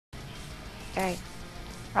Okay.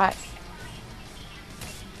 Right.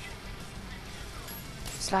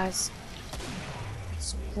 Slice.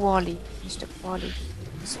 Squally. Mr. Qually.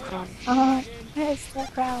 Mr. Crawley. Oh,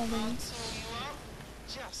 Mr. Crowley.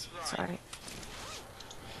 Sorry.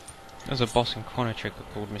 There's a boss in Corner Trigger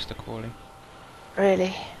called Mr. Corley.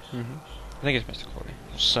 Really? I think it's Mr. Corley.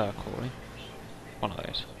 Or Sir Corley. One of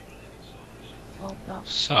those. Oh, no.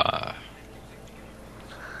 Sir.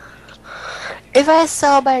 If I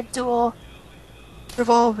sell my dual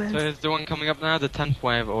revolvers. So is the one coming up now the 10th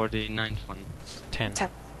wave or the 9th one? 10. 10.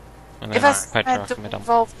 And If then I sell my Petrarch dual and Madame.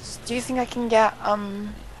 revolvers, do you think I can get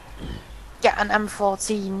an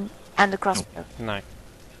M14 and a crossbow? No.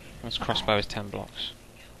 This crossbow is 10 blocks.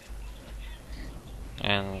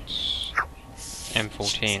 And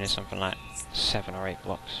M14 is something like 7 or 8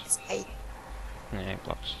 blocks. It's 8. Yeah, 8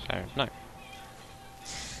 blocks. So, no.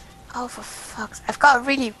 Oh, for fuck's... I've got a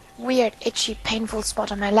really weird, itchy, painful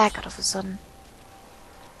spot on my leg all of a sudden.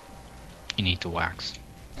 You need to wax.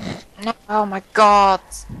 No, oh my god.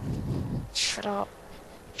 Shut up.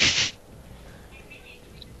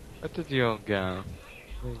 Where did you all go?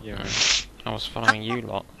 Where you are? I was following you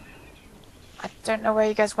lot. I don't know where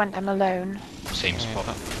you guys went, I'm alone. Same spot.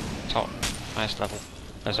 Up top, highest level.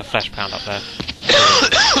 There's a flesh pound up there.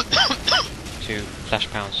 2 flesh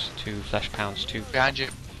pounds, 2 flesh pounds, 2. Behind you,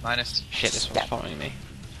 Minus. Shit, this one's following me.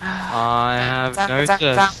 I have Down, noticed.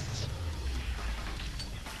 down, down.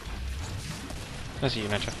 There's you,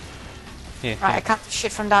 Nedra. Here, Right, I here. can't do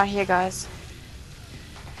shit from down here, guys.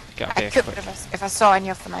 Get up I here could, quick. but if I saw any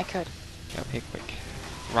of them, I could. Get up here quick.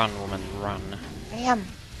 Run, woman, run. I am.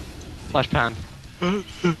 Flash pound.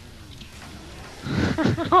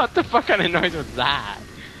 What the fuck kind of noise was that?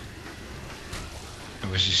 It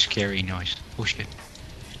was a scary noise. Oh shit.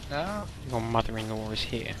 No, Your mother-in-law is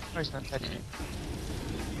here. no, he's not touching you.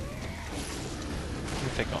 Where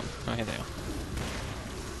have they gone? Oh, here they are.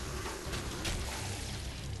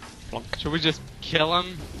 Plonk. Should we just kill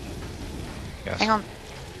him? Yes. Hang on.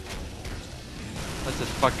 Let's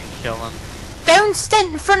just fucking kill him. Don't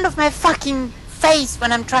stand in front of my fucking face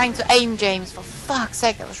when I'm trying to aim, James. For fuck's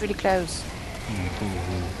sake, that was really close.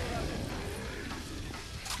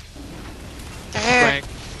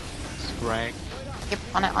 Strength. Strength. Yep,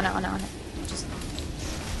 on it, on it, on it, on it. Just,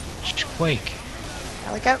 Just quake.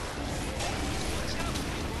 there we go.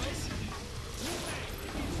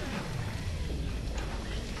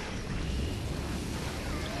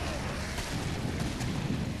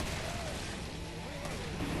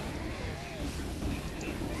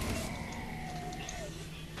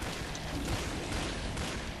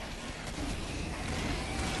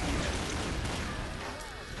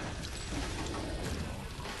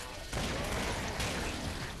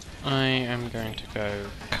 I am going to go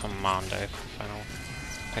Commando for final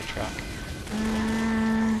Patriarch.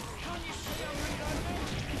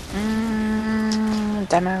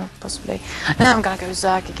 Demo, possibly. And then I'm gonna go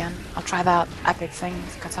Zerg again. I'll try that epic thing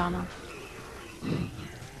with Katana.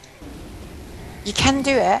 You can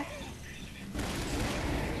do it,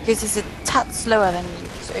 because he's a tad slower than you.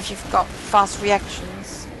 So if you've got fast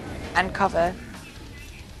reactions and cover,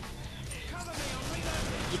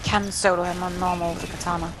 you can solo him on normal with the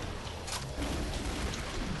Katana.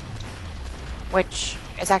 Which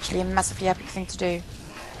is actually a massively epic thing to do.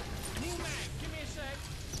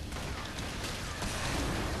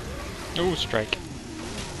 Ooh, strike.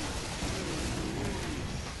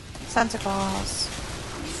 Santa Claus.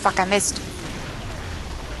 Fuck, I missed.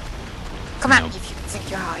 Come on, Nope. if you think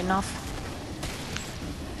you're high enough.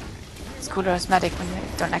 It's cooler as medic when they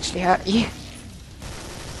don't actually hurt you.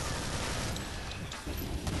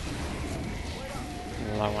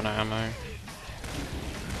 Low on ammo.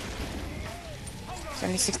 There's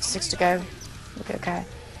only 66 to go. We'll be okay.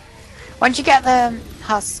 Won't you get the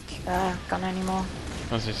husk gun anymore?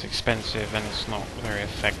 Because it's expensive and it's not very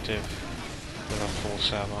effective with a full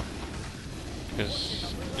server.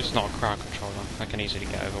 Because it's not a crowd controller. I can easily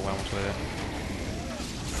get overwhelmed with it.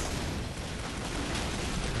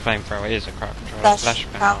 Flamethrower is a crowd controller. Flash Flash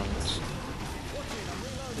pound. pounds.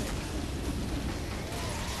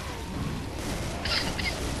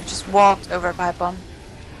 Just walked over a pipe bomb.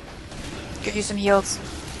 Give you some heals.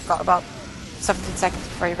 Got about 17 seconds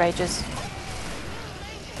before he rages.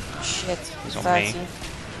 Shit, It's on 30. me.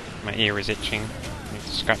 My ear is itching. I need to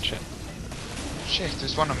scratch it. Shit,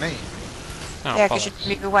 there's one on me. Oh, Yeah, because you bollocks.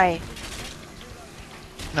 move away.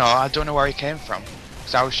 No, I don't know where he came from.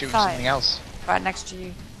 Because I was shooting Fine. something else. Right next to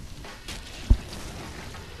you.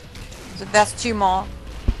 So there's 2 more.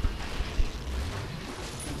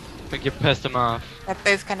 I think you pissed him off. They're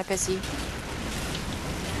both kind of pissy.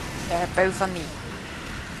 They're both on me.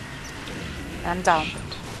 And I'm down.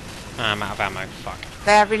 I'm out of ammo, fuck.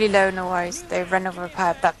 They're really low, no worries. They ran over a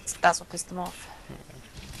pipe, that's what pissed them off.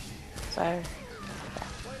 So, yeah.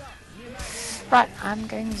 Right, I'm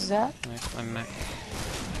going Zerk. Nice, I'm Mac.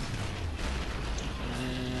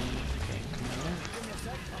 Okay, come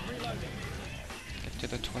on. Get to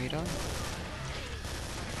the Twitter.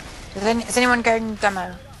 Is anyone going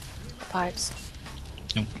demo? The pipes.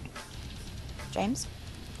 Nope. James?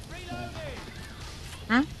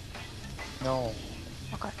 Hmm? No.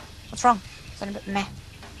 Okay. What's wrong? Sounding a bit meh.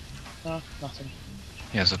 No, nothing.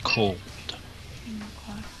 He has a cold.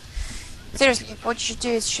 Okay. Seriously, what you should do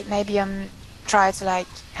is you should maybe try to like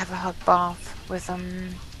have a hot bath with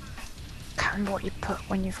can't remember what you put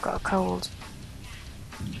when you've got a cold.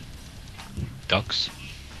 Ducks.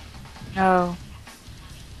 No.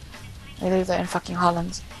 They leave that in fucking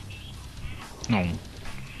Holland. No.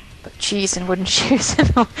 Put cheese and wooden shoes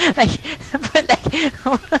and all,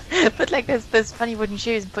 put like those funny wooden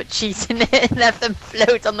shoes and put cheese in it and have them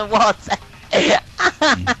float on the water.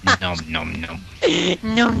 Nom nom nom.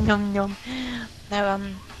 Nom nom nom. No,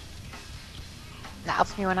 that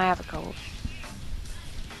helps me when I have a cold.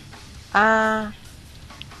 Can't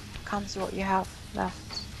see what you have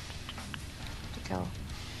left to kill.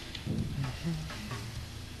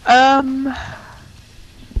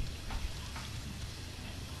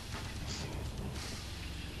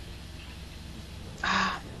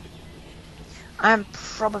 I'm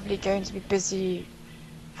probably going to be busy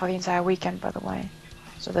for the entire weekend, by the way.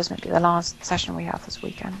 So this might be the last session we have this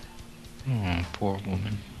weekend. Oh, poor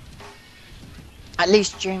woman. At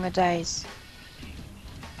least during the days.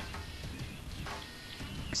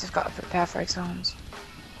 Because I've got to prepare for exams.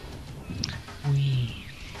 Wee.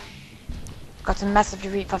 Got to massively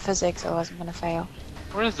read for physics or else I'm gonna fail.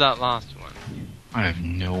 Where is that last one? I have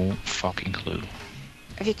no fucking clue.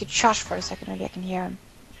 If you could shush for a second, maybe I can hear him.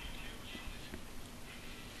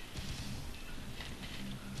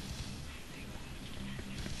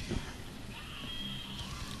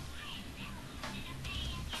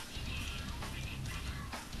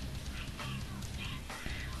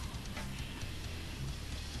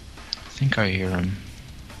 I think I hear him.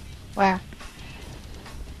 Where?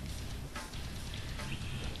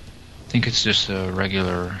 I think it's just a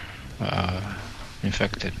regular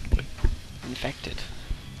infected. Infected.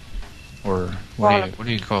 Or Well, what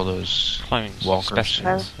do you call those? Clones. Walkers.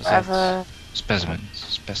 Specimens. Whatever.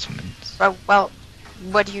 Specimens. Well,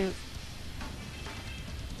 what do you...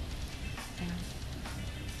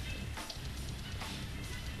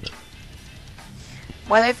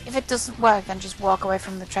 Well, if it doesn't work, then just walk away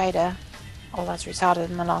from the trader. Oh, that's retarded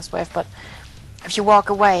in the last wave, but if you walk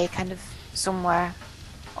away kind of somewhere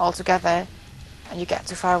altogether and you get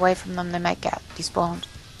too far away from them, they might get despawned.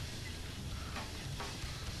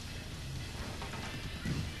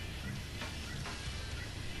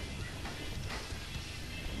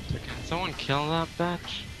 So can someone kill that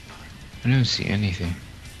bitch? I don't see anything.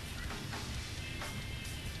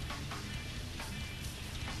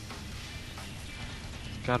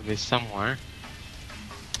 It's gotta be somewhere.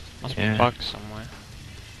 Must Yeah. be bugs somewhere.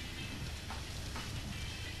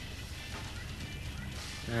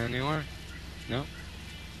 Anywhere? No?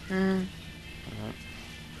 Mm. Uh,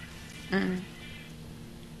 Mm.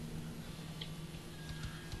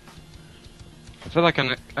 I feel like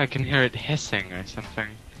I can hear it hissing or something.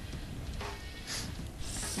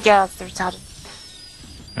 Yeah, that's retarded.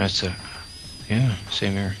 That's a... Yeah,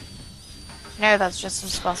 same here. No, that's just some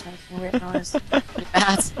spots making weird noise. Pretty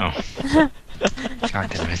bad. Oh. God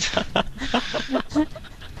damn it.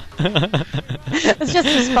 It's just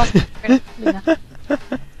some spots making weird noise.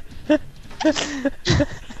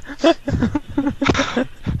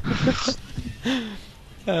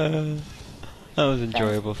 That was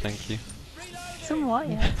enjoyable, thank you. Somewhat,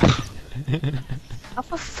 yeah. Oh,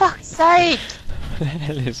 for fuck's sake! What the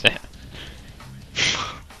hell is it?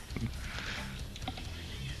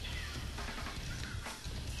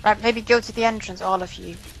 Right, maybe go to the entrance, all of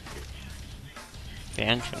you. The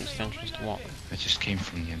entrance to what? I just came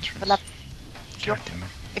from the entrance. But like, God damn it.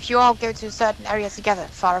 if you all go to a certain area together,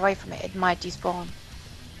 far away from it, it might despawn.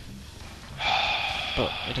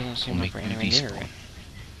 But it doesn't seem Will like we're make me anywhere near despawn. it.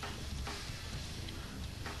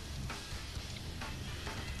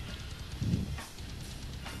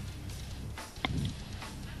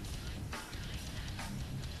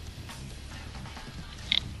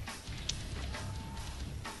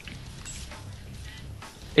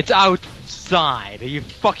 It's outside! Are you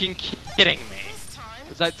fucking kidding me?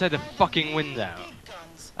 It's outside the fucking window.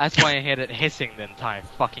 That's why I heard it hissing the entire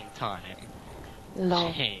fucking time.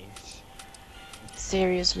 Lol. Jeez.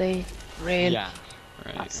 Seriously? Really? Yeah.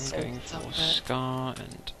 Right, That's I'm so going for dumb. Scar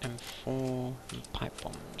and M4 and pipe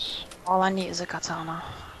bombs. All I need is a katana.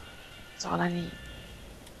 That's all I need.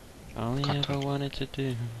 All I Cut ever it. wanted to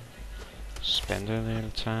do, spend a little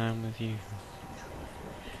time with you.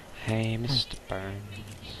 Hey, Mr.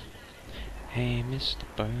 Burns. Hey, Mr.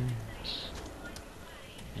 Burns.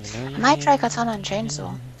 You know I you might try need katana and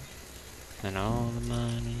chainsaw. and all the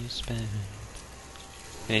money you spend.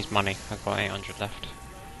 He needs money. I've got 800 left.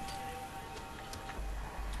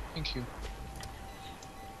 Thank you.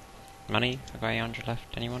 Money? I've got 800 left.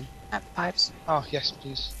 Anyone? Pipes. Oh, yes,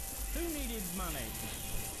 please. Who needed money?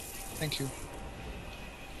 Thank you.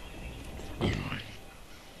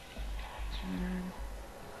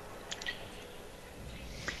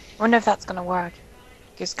 I wonder if that's gonna work.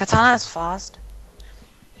 Because katana's fast.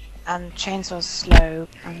 And chainsaw's slow.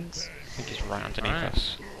 And I think he's right underneath Alright.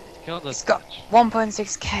 us. Kill it's this got bitch.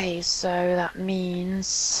 1.6k, so that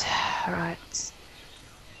means... Right.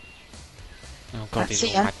 Oh god, Let's these see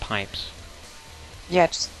are all him. my pipes. Yeah,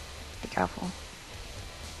 just be careful.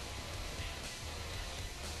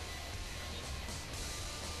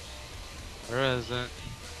 Where is it?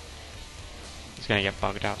 He's gonna get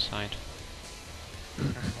bugged outside.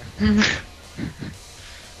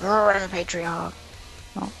 Roar, patriarch.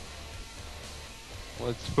 Well,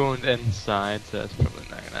 it spawned inside, so that's probably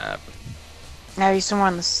not gonna happen. No, he's somewhere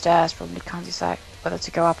on the stairs, probably can't decide whether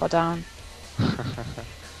to go up or down.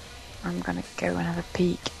 I'm gonna go and have a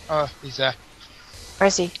peek. Oh, he's there. Where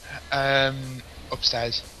is he?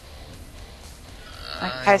 Upstairs.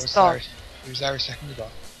 How's the dog? He was there a second ago.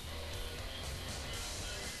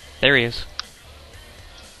 There he is.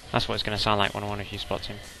 That's what it's gonna sound like when one of you spots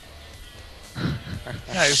him. No,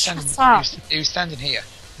 he was standing. Shut up. He was standing here.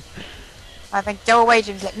 I think go away,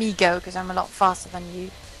 James. Let me go because I'm a lot faster than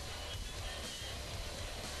you.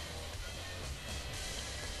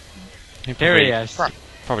 He Here he probably- is. Crap.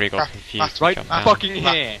 Probably got Crap. confused. Right jumped down. fucking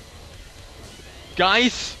Right. here.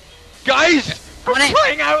 Guys! Guys! For Come on in.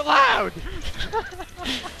 crying out loud!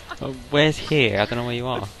 Oh, where's here? I don't know where you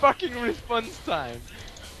are. Fucking response time.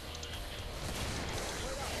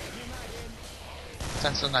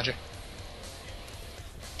 Stand still, Nadja.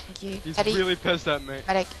 Thank you. He's Eddie, really pissed at me.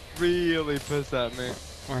 medic. Really pissed at me.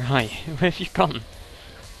 Where are you? Where have you gone?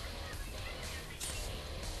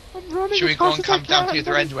 I'm running. Should we as go fast and as I camp down to can. the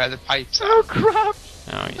other end where the pipes are? Oh crap!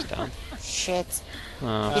 Oh, he's down. Shit.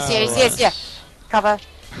 Oh, He's here, he's here. Cover.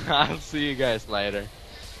 I'll see you guys later.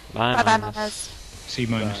 Bye, Bye bye, Minus. mamas. C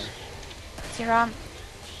minus. See you around.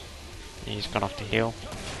 He's gone off to heal.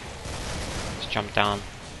 He's jumped down.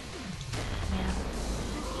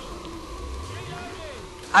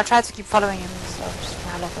 I'll try to keep following him, so just for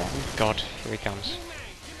hell of it. Oh god, here he comes.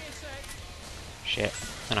 Shit.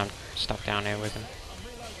 And I'm stuck down here with him.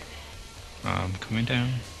 I'm coming down.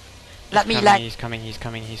 Let me Coming, like. he's coming, he's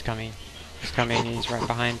coming, he's coming. He's coming, he's right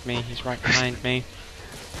behind me, he's right behind me.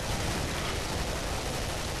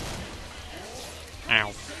 Ow.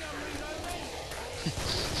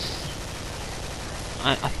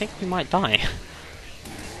 I think we might die.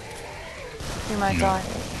 We might No. die.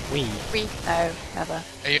 We? No, never.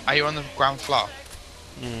 Are you on the ground floor?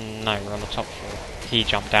 No, we're on the top floor. He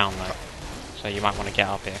jumped down though. So you might want to get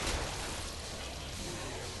up here.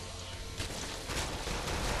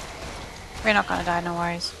 We're not gonna die, no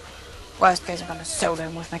worries. Worst case, I'm gonna solo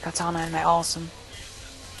him with my katana and my awesome.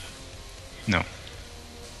 No.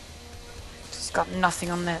 Just got nothing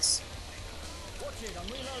on this.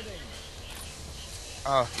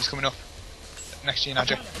 Oh, he's coming up. Next to you,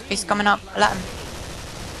 Nadja. He's coming up. Let him.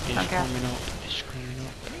 It's Okay. coming up, it's coming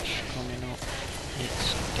up, it's coming up.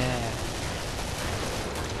 It's there.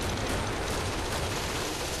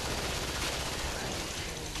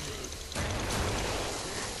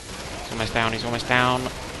 He's almost down, he's almost down.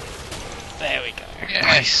 There we go.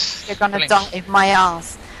 Yes. You're gonna Brilliant. die in my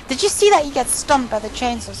ass. Did you see that he gets stunned by the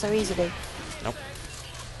chainsaw so easily? Nope.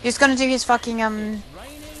 He's gonna do his fucking Tin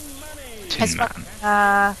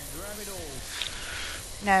Man.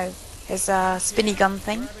 no, his spinny gun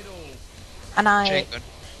thing. And Chain gun.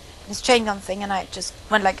 his chain gun thing, and I just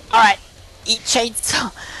went like, alright, eat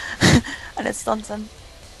chainsaw. And it stuns him.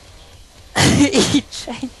 Eat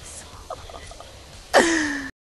chainsaw.